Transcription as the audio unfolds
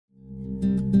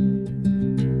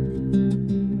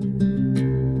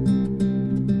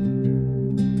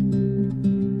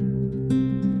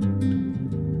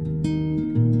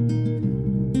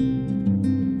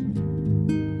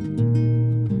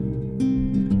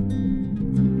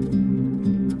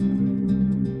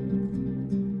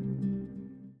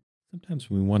sometimes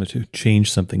when we want to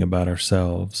change something about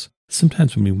ourselves,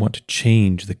 sometimes when we want to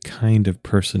change the kind of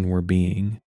person we're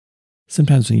being,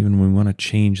 sometimes even when we want to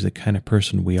change the kind of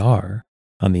person we are,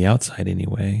 on the outside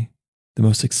anyway, the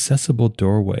most accessible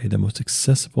doorway, the most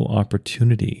accessible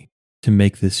opportunity to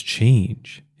make this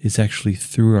change is actually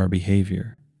through our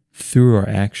behavior, through our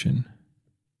action.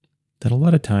 That a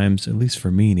lot of times, at least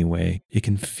for me anyway, it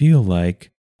can feel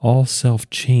like all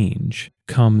self-change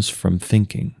comes from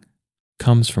thinking,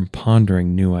 comes from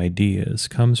pondering new ideas,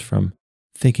 comes from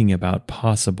thinking about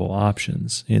possible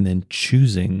options and then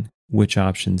choosing which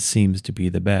option seems to be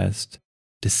the best,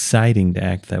 deciding to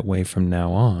act that way from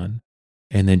now on,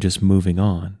 and then just moving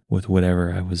on with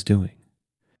whatever I was doing.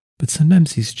 But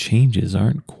sometimes these changes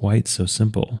aren't quite so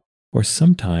simple, or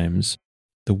sometimes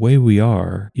the way we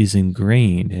are is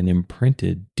ingrained and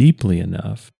imprinted deeply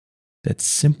enough that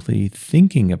simply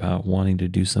thinking about wanting to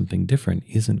do something different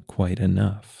isn't quite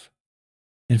enough.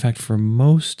 In fact, for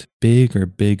most big or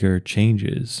bigger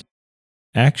changes,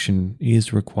 action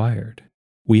is required.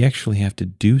 We actually have to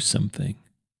do something.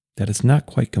 That it's not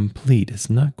quite complete. It's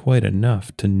not quite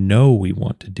enough to know we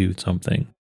want to do something.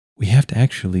 We have to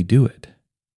actually do it.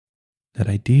 That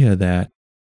idea that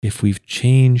if we've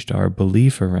changed our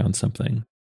belief around something,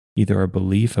 either our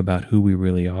belief about who we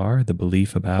really are, the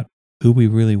belief about who we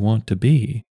really want to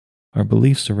be, our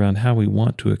beliefs around how we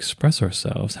want to express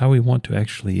ourselves, how we want to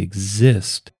actually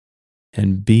exist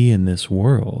and be in this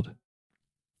world,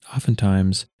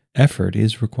 oftentimes effort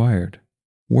is required.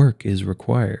 Work is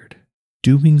required.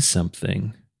 Doing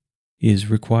something is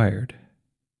required.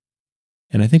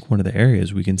 And I think one of the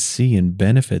areas we can see and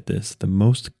benefit this the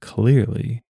most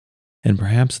clearly, and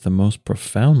perhaps the most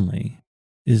profoundly,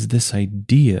 is this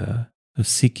idea of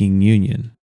seeking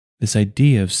union, this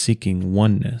idea of seeking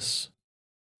oneness,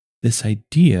 this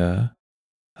idea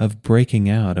of breaking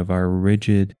out of our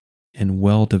rigid and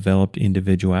well-developed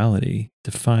individuality to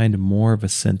find more of a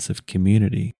sense of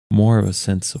community, more of a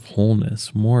sense of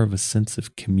wholeness, more of a sense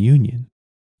of communion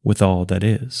with all that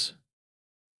is.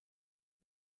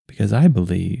 Because I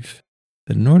believe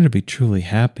that in order to be truly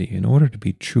happy, in order to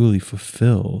be truly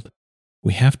fulfilled,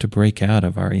 we have to break out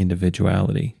of our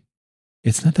individuality.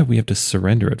 It's not that we have to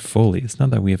surrender it fully. It's not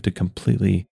that we have to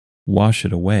completely wash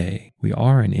it away. We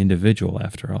are an individual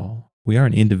after all. We are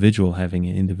an individual having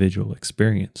an individual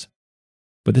experience.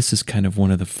 But this is kind of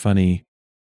one of the funny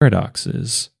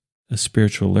paradoxes of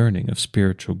spiritual learning, of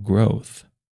spiritual growth,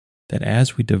 that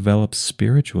as we develop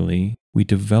spiritually, we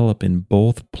develop in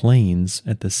both planes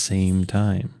at the same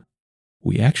time.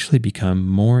 We actually become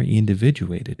more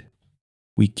individuated.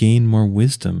 We gain more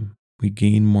wisdom. We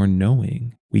gain more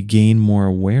knowing. We gain more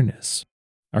awareness.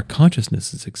 Our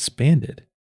consciousness is expanded.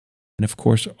 And of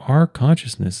course, our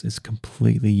consciousness is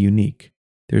completely unique.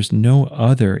 There's no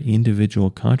other individual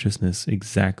consciousness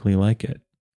exactly like it.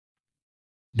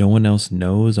 No one else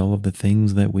knows all of the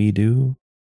things that we do.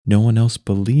 No one else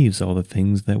believes all the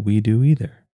things that we do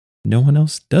either. No one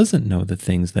else doesn't know the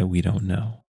things that we don't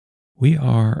know. We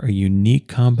are a unique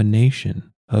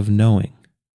combination of knowing.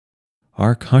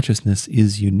 Our consciousness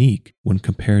is unique when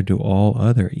compared to all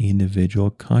other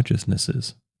individual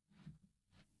consciousnesses.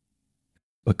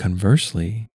 But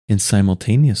conversely, and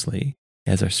simultaneously,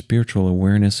 as our spiritual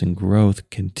awareness and growth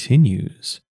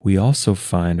continues, we also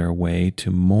find our way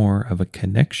to more of a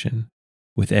connection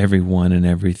with everyone and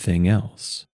everything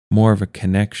else, more of a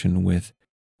connection with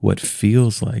what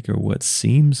feels like or what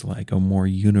seems like a more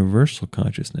universal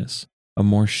consciousness, a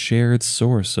more shared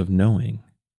source of knowing,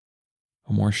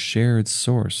 a more shared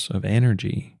source of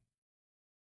energy.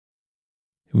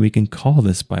 And we can call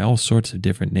this by all sorts of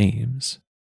different names.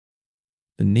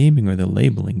 The naming or the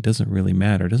labeling doesn't really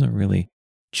matter, doesn't really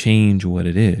change what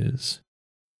it is,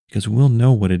 because we'll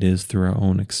know what it is through our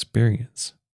own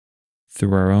experience,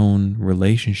 through our own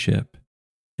relationship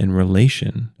and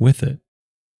relation with it.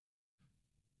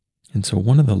 And so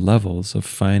one of the levels of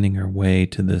finding our way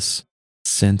to this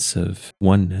sense of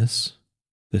oneness,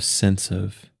 this sense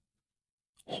of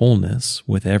wholeness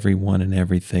with everyone and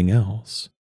everything else,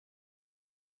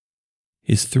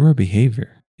 is through our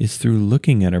behavior, is through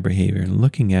looking at our behavior and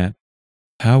looking at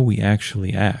how we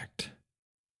actually act.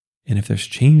 And if there's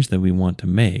change that we want to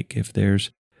make, if there's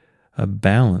a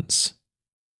balance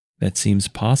that seems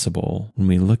possible when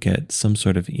we look at some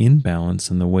sort of imbalance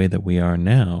in the way that we are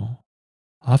now,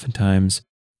 oftentimes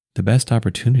the best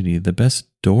opportunity, the best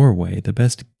doorway, the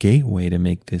best gateway to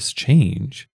make this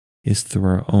change is through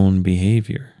our own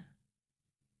behavior.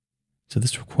 So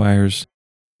this requires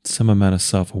some amount of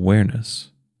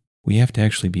self-awareness. We have to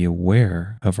actually be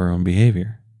aware of our own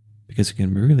behavior, because it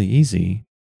can be really easy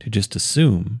to just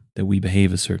assume that we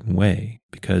behave a certain way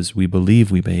because we believe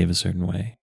we behave a certain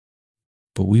way.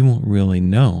 But we won't really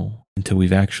know until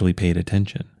we've actually paid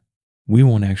attention. We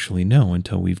won't actually know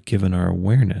until we've given our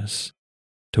awareness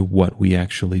to what we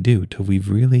actually do, till we've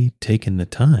really taken the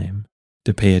time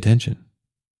to pay attention,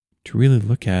 to really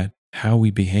look at how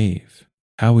we behave,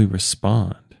 how we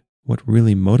respond, what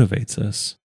really motivates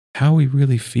us, how we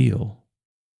really feel,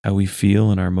 how we feel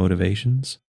in our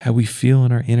motivations, how we feel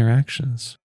in our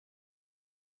interactions.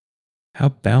 How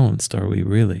balanced are we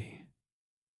really?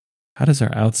 How does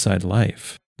our outside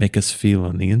life make us feel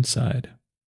on the inside?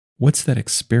 What's that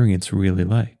experience really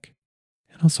like?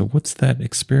 And also, what's that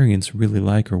experience really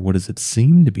like, or what does it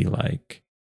seem to be like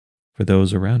for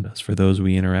those around us, for those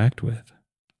we interact with?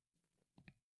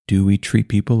 Do we treat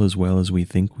people as well as we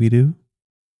think we do?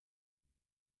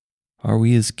 Are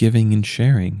we as giving and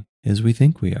sharing as we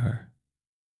think we are?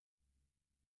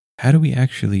 How do we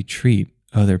actually treat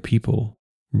other people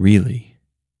really?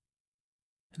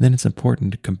 And then it's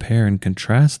important to compare and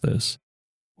contrast this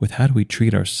with how do we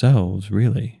treat ourselves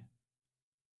really?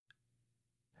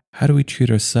 How do we treat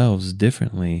ourselves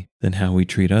differently than how we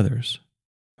treat others?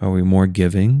 Are we more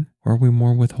giving or are we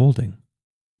more withholding?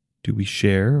 Do we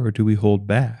share or do we hold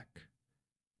back?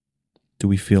 Do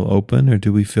we feel open or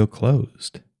do we feel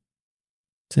closed?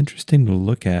 It's interesting to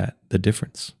look at the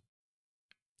difference.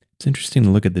 It's interesting to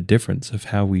look at the difference of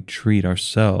how we treat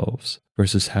ourselves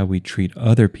versus how we treat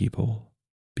other people.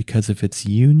 Because if it's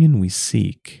union we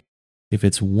seek, if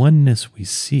it's oneness we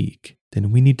seek,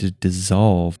 then we need to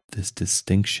dissolve this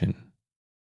distinction.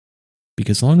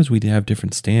 Because as long as we have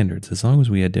different standards, as long as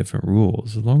we have different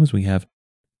rules, as long as we have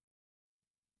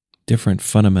different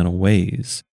fundamental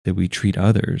ways that we treat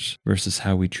others versus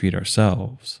how we treat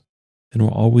ourselves, then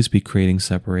we'll always be creating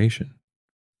separation.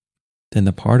 Then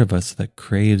the part of us that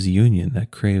craves union,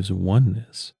 that craves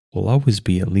oneness, will always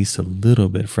be at least a little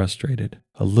bit frustrated,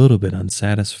 a little bit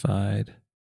unsatisfied,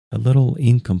 a little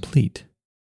incomplete,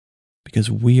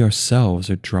 because we ourselves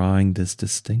are drawing this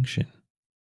distinction.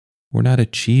 We're not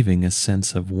achieving a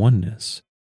sense of oneness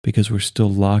because we're still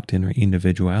locked in our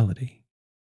individuality.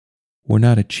 We're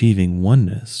not achieving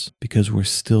oneness because we're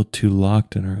still too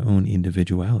locked in our own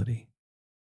individuality.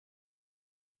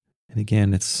 And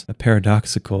again, it's a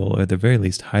paradoxical, or at the very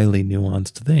least highly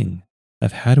nuanced thing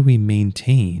of how do we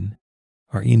maintain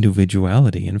our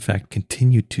individuality, in fact,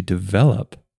 continue to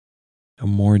develop a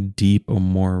more deep, a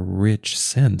more rich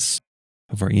sense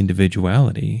of our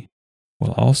individuality,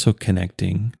 while also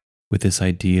connecting with this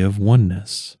idea of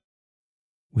oneness,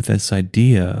 with this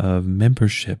idea of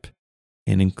membership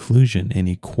and inclusion and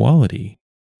equality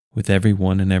with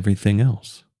everyone and everything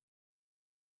else.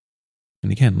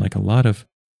 And again, like a lot of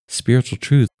spiritual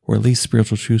truths, or at least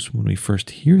spiritual truths when we first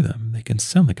hear them, they can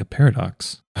sound like a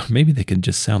paradox. Or maybe they can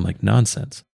just sound like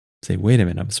nonsense. Say, wait a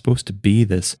minute, I'm supposed to be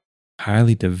this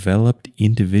highly developed,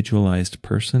 individualized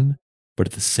person, but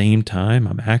at the same time,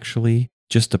 I'm actually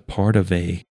just a part of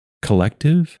a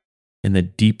collective. And the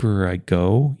deeper I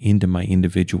go into my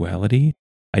individuality,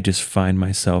 I just find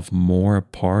myself more a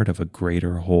part of a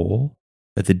greater whole.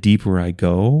 That the deeper I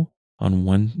go, on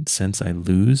one sense, I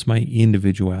lose my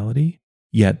individuality.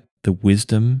 Yet the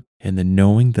wisdom and the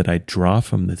knowing that I draw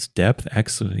from this depth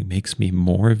actually makes me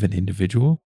more of an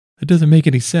individual. It doesn't make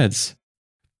any sense.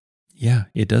 Yeah,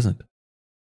 it doesn't.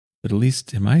 But at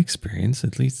least in my experience,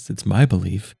 at least it's my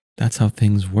belief, that's how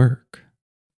things work.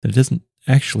 That it doesn't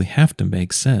actually have to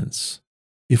make sense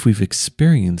if we've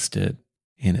experienced it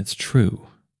and it's true.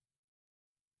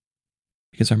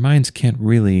 Because our minds can't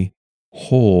really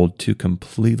hold two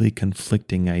completely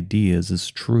conflicting ideas as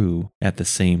true at the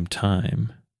same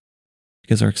time.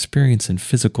 Because our experience in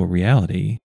physical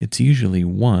reality, it's usually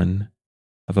one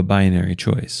of a binary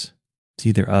choice. It's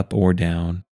either up or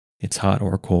down, it's hot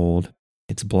or cold,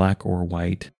 it's black or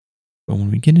white. But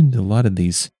when we get into a lot of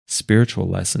these spiritual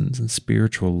lessons and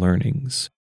spiritual learnings,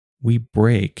 we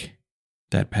break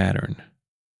that pattern.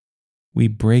 We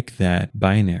break that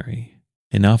binary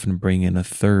and often bring in a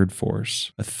third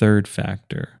force, a third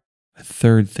factor, a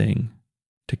third thing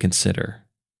to consider.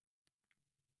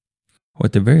 Or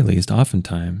at the very least,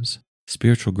 oftentimes,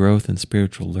 spiritual growth and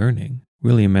spiritual learning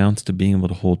really amounts to being able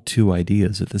to hold two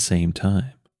ideas at the same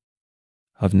time,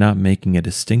 of not making a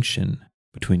distinction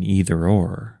between either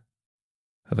or,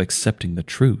 of accepting the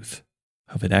truth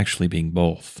of it actually being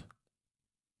both.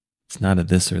 It's not a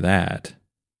this or that.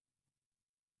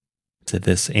 It's a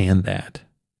this and that.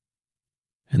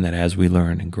 And that as we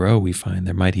learn and grow, we find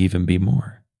there might even be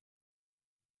more.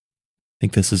 I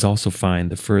think this is also fine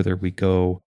the further we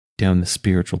go down the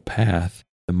spiritual path,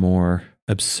 the more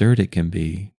absurd it can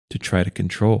be to try to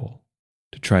control,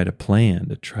 to try to plan,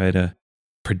 to try to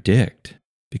predict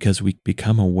because we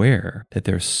become aware that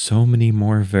there's so many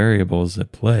more variables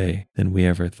at play than we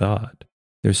ever thought.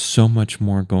 There's so much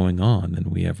more going on than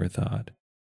we ever thought.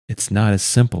 It's not as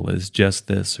simple as just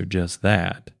this or just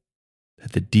that.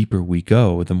 That the deeper we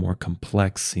go, the more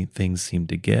complex things seem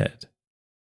to get.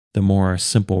 The more our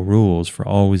simple rules for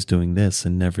always doing this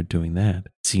and never doing that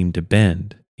seem to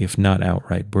bend, if not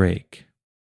outright break.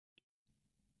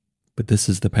 But this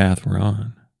is the path we're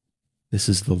on. This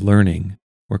is the learning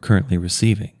we're currently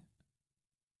receiving.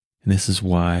 And this is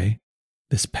why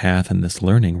this path and this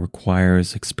learning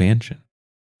requires expansion,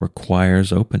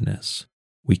 requires openness.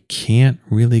 We can't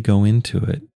really go into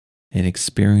it and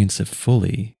experience it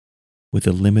fully with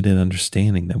the limited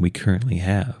understanding that we currently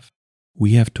have.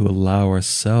 We have to allow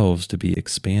ourselves to be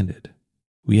expanded.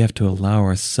 We have to allow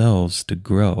ourselves to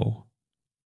grow.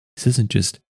 This isn't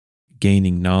just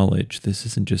gaining knowledge. This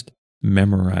isn't just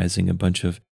memorizing a bunch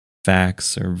of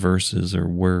facts or verses or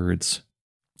words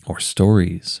or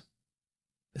stories.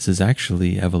 This is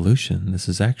actually evolution. This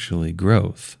is actually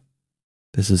growth.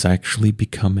 This is actually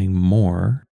becoming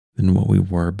more than what we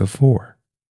were before.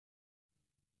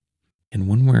 And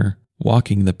when we're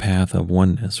walking the path of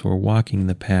oneness, we're walking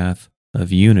the path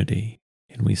of unity,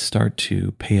 and we start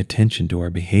to pay attention to our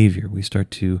behavior, we start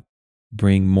to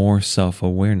bring more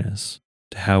self-awareness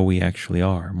to how we actually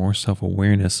are, more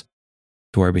self-awareness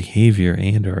to our behavior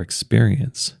and our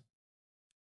experience.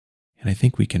 And I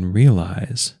think we can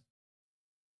realize,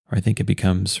 or I think it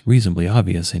becomes reasonably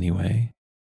obvious anyway,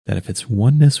 that if it's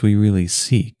oneness we really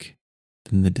seek,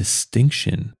 then the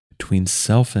distinction between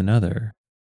self and other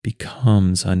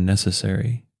becomes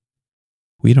unnecessary.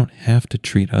 We don't have to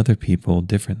treat other people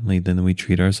differently than we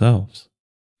treat ourselves.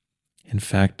 In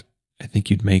fact, I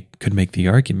think you could make the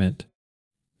argument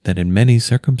that in many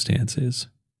circumstances,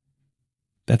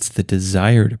 that's the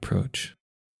desired approach,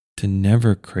 to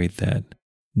never create that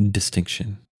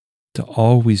distinction, to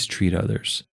always treat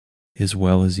others as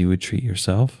well as you would treat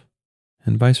yourself,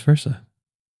 and vice versa.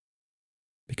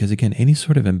 Because again, any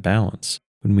sort of imbalance,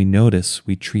 when we notice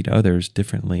we treat others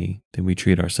differently than we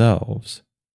treat ourselves,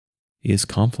 is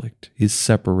conflict, is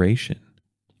separation,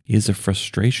 is a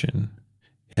frustration,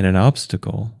 and an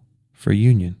obstacle for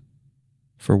union,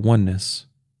 for oneness,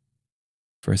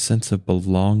 for a sense of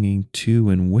belonging to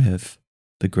and with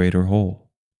the greater whole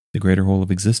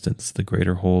of existence, the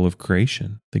greater whole of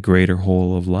creation, the greater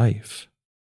whole of life.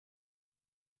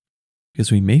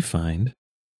 Because we may find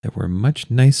that we're much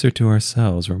nicer to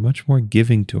ourselves, we're much more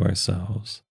giving to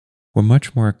ourselves, we're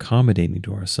much more accommodating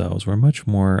to ourselves, we're much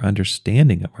more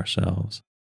understanding of ourselves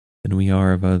than we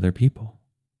are of other people.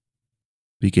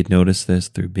 We could notice this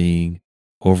through being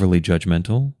overly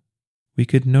judgmental. We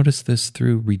could notice this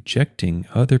through rejecting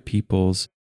other people's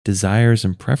desires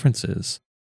and preferences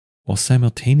while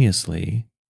simultaneously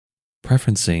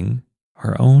preferencing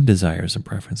our own desires and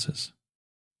preferences.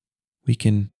 We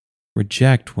can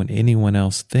reject what anyone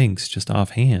else thinks just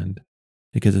offhand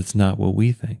because it's not what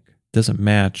we think. It doesn't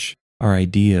match our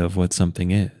idea of what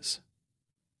something is.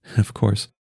 Of course,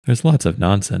 there's lots of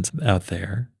nonsense out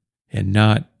there, and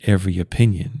not every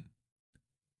opinion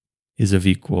is of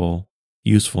equal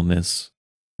usefulness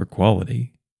or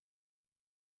quality.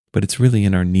 But it's really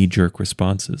in our knee-jerk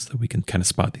responses that we can kind of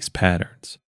spot these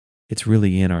patterns. It's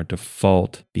really in our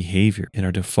default behavior, in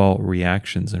our default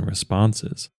reactions and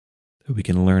responses, that we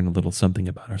can learn a little something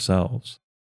about ourselves.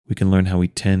 We can learn how we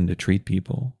tend to treat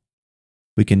people.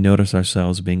 We can notice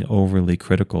ourselves being overly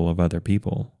critical of other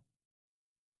people.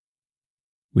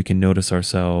 We can notice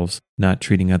ourselves not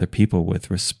treating other people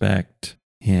with respect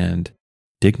and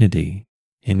dignity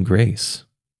and grace.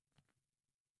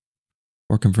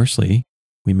 Or conversely,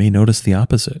 we may notice the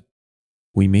opposite.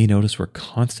 We may notice we're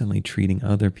constantly treating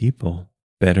other people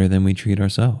better than we treat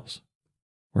ourselves.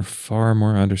 We're far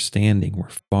more understanding. We're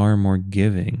far more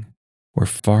giving. We're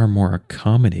far more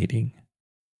accommodating.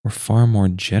 We're far more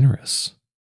generous.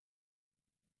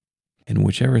 And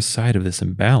whichever side of this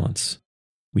imbalance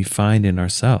we find in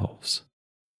ourselves,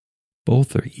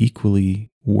 both are equally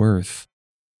worth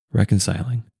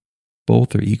reconciling.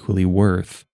 Both are equally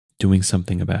worth doing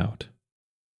something about.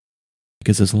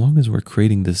 Because as long as we're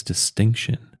creating this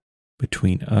distinction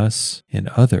between us and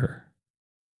other,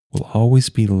 we'll always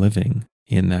be living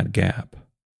in that gap.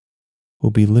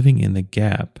 We'll be living in the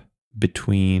gap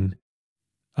between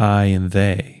I and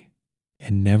they,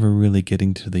 and never really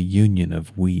getting to the union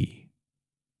of we.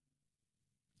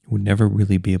 We'll never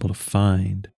really be able to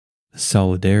find the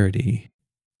solidarity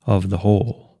of the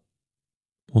whole.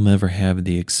 We'll never have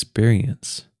the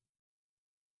experience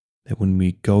that when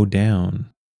we go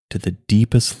down to the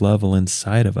deepest level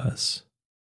inside of us,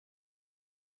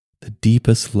 the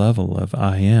deepest level of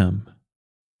I am,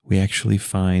 we actually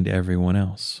find everyone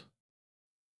else.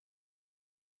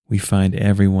 We find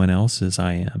everyone else's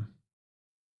I am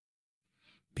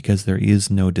because there is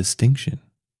no distinction.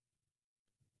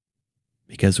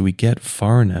 Because we get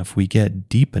far enough, we get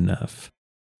deep enough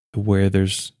to where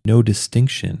there's no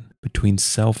distinction between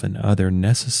self and other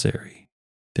necessary.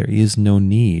 There is no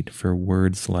need for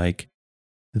words like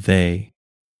they,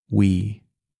 we,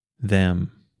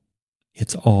 them.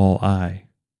 It's all I.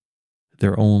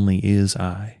 There only is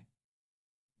I.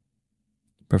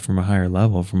 But from a higher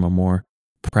level, from a more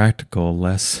practical,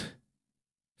 less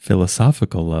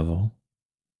philosophical level,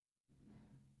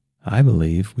 I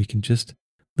believe we can just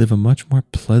live a much more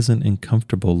pleasant and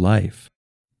comfortable life,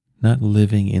 not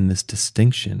living in this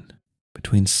distinction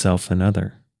between self and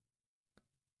other.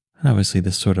 And obviously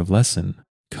this sort of lesson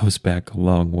goes back a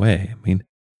long way. I mean,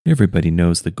 everybody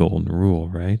knows the golden rule,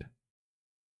 right?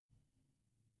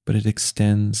 But it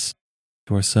extends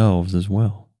to ourselves as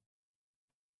well.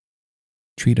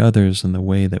 Treat others in the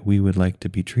way that we would like to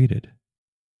be treated,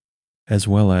 as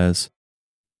well as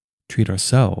treat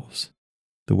ourselves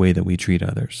the way that we treat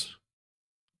others.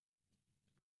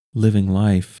 Living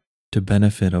life to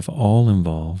benefit of all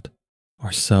involved,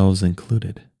 ourselves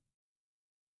included.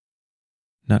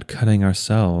 Not cutting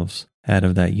ourselves out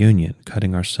of that union,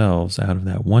 cutting ourselves out of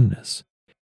that oneness,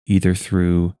 either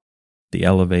through the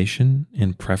elevation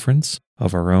and preference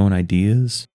of our own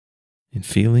ideas and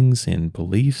feelings and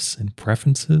beliefs and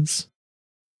preferences,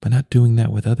 but not doing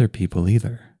that with other people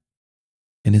either.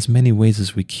 In as many ways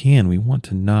as we can, we want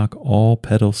to knock all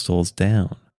pedestals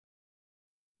down.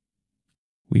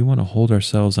 We want to hold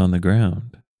ourselves on the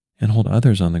ground and hold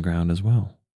others on the ground as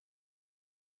well.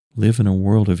 Live in a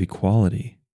world of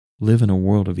equality. Live in a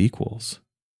world of equals.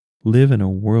 Live in a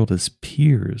world as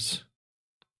peers,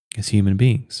 as human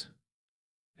beings.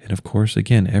 And of course,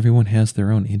 again, everyone has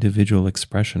their own individual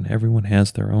expression. Everyone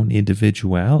has their own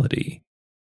individuality.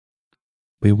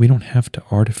 But we don't have to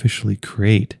artificially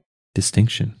create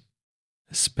distinction,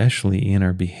 especially in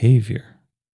our behavior.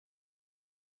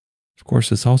 Of course,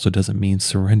 this also doesn't mean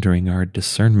surrendering our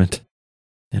discernment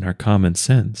and our common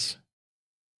sense.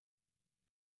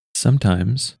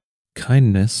 Sometimes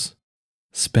kindness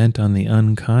spent on the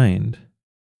unkind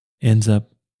ends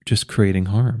up just creating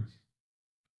harm.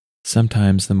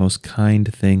 Sometimes the most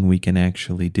kind thing we can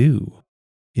actually do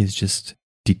is just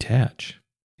detach,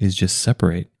 is just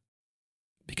separate.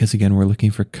 Because again, we're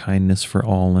looking for kindness for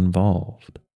all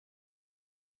involved.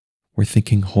 We're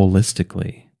thinking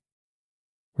holistically.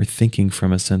 We're thinking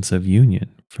from a sense of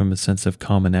union, from a sense of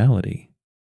commonality,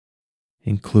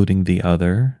 including the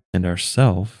other and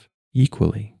ourself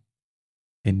equally,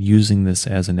 and using this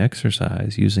as an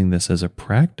exercise, using this as a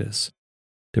practice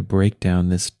to break down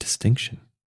this distinction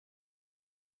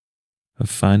of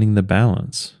finding the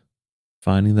balance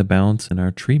in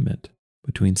our treatment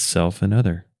between self and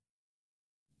other.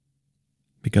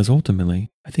 Because ultimately,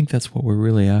 I think that's what we're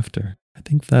really after. I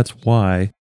think that's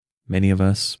why many of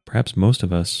us, perhaps most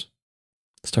of us,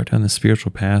 start down the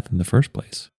spiritual path in the first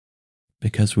place.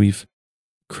 Because we've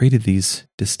created these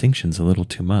distinctions a little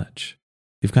too much.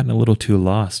 We've gotten a little too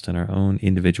lost in our own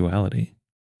individuality.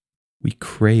 We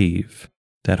crave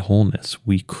that wholeness.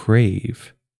 We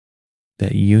crave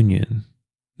that union,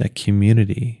 that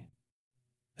community,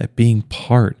 that being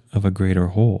part of a greater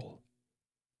whole.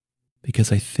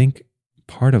 Because I think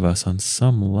part of us on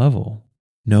some level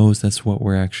knows that's what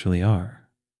we actually are.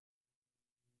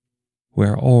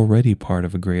 We're already part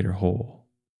of a greater whole.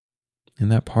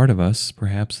 And that part of us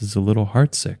perhaps is a little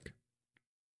heartsick,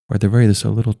 or at the very least a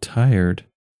little tired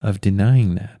of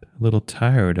denying that, a little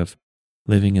tired of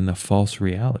living in the false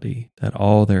reality that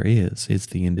all there is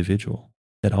the individual,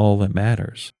 that all that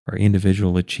matters are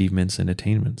individual achievements and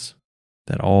attainments,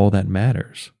 that all that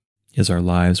matters is our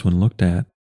lives when looked at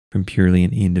from purely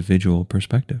an individual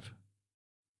perspective.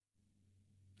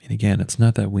 And again, it's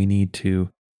not that we need to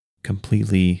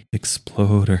completely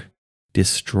explode or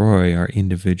destroy our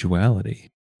individuality.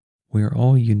 We are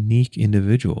all unique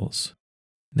individuals.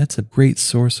 And that's a great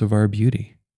source of our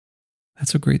beauty.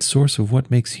 That's a great source of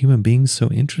what makes human beings so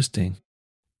interesting.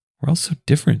 We're all so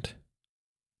different.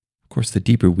 Of course, the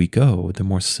deeper we go, the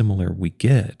more similar we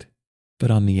get.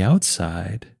 But on the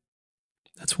outside,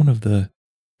 that's one of the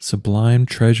sublime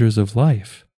treasures of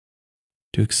life,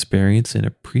 to experience and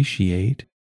appreciate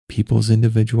people's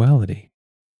individuality,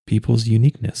 people's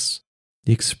uniqueness,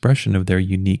 the expression of their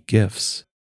unique gifts,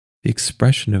 the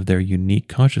expression of their unique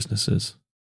consciousnesses,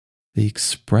 the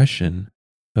expression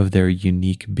of their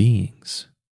unique beings.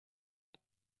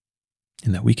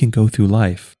 And that we can go through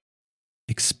life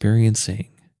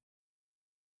experiencing,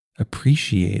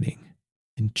 appreciating,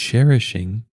 and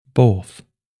cherishing both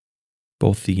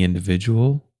both the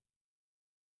individual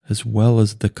as well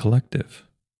as the collective,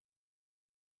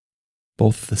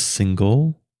 both the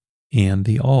single and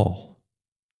the all.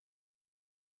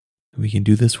 We can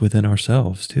do this within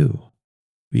ourselves too.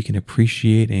 We can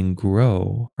appreciate and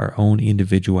grow our own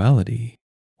individuality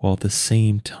while at the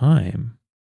same time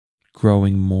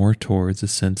growing more towards a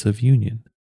sense of union,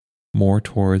 more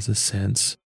towards a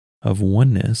sense of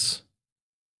oneness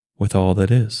with all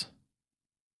that is.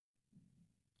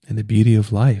 And the beauty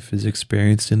of life is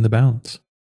experienced in the balance.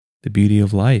 The beauty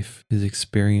of life is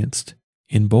experienced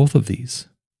in both of these,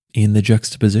 in the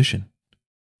juxtaposition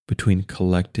between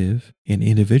collective and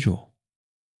individual.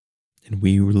 And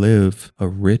we live a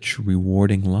rich,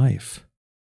 rewarding life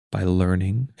by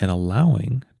learning and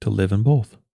allowing to live in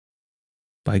both,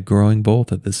 by growing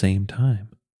both at the same time.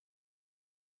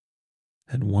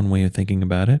 And one way of thinking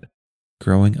about it,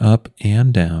 growing up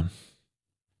and down.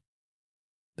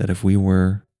 That if we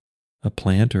were a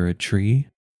plant or a tree,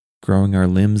 growing our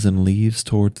limbs and leaves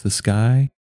towards the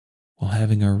sky while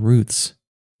having our roots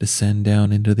descend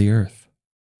down into the earth.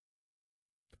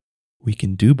 We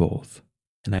can do both,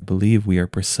 and I believe we are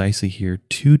precisely here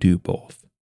to do both.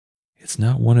 It's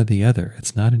not one or the other.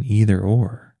 It's not an either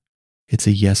or. It's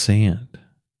a yes and.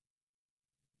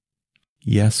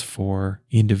 Yes for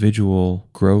individual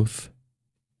growth,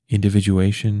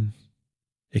 individuation,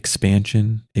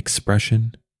 expansion,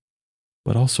 expression,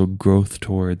 but also growth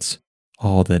towards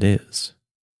all that is.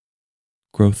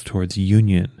 Growth towards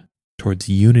union, towards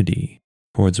unity,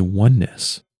 towards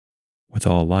oneness with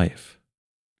all life.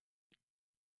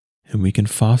 And we can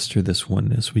foster this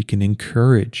oneness. We can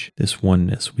encourage this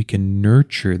oneness. We can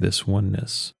nurture this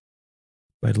oneness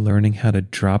by learning how to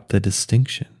drop the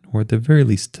distinction, or at the very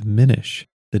least diminish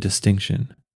the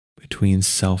distinction between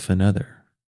self and other.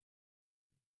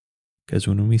 Because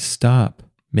when we stop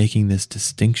making this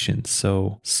distinction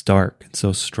so stark and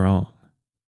so strong,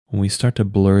 when we start to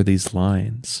blur these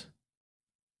lines,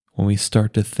 when we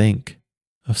start to think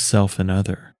of self and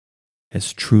other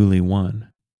as truly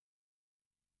one,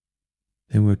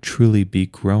 then we'll truly be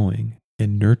growing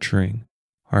and nurturing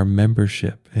our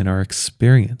membership and our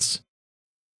experience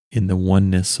in the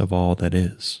oneness of all that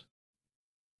is.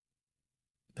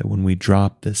 That when we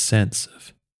drop this sense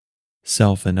of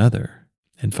self and other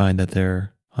and find that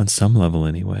they're, on some level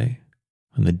anyway,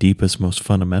 on the deepest, most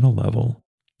fundamental level,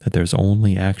 that there's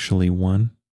only actually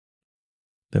one,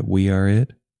 that we are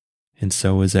it, and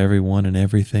so is everyone and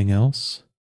everything else,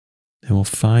 then we'll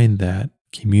find that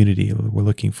community we're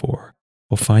looking for.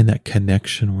 We'll find that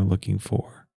connection we're looking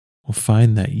for. We'll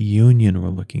find that union we're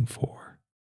looking for,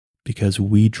 because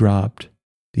we dropped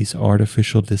these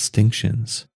artificial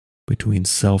distinctions between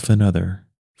self and other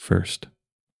first.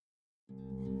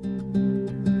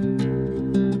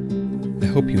 I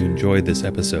hope you enjoyed this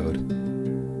episode.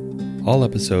 All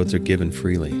episodes are given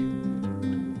freely.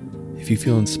 If you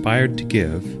feel inspired to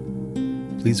give,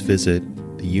 please visit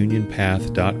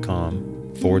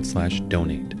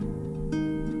theunionpath.com/donate.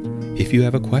 If you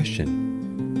have a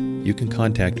question, you can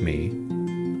contact me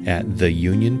at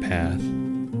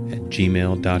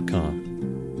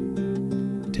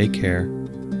theunionpath@gmail.com. Take care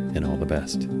and all the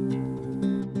best.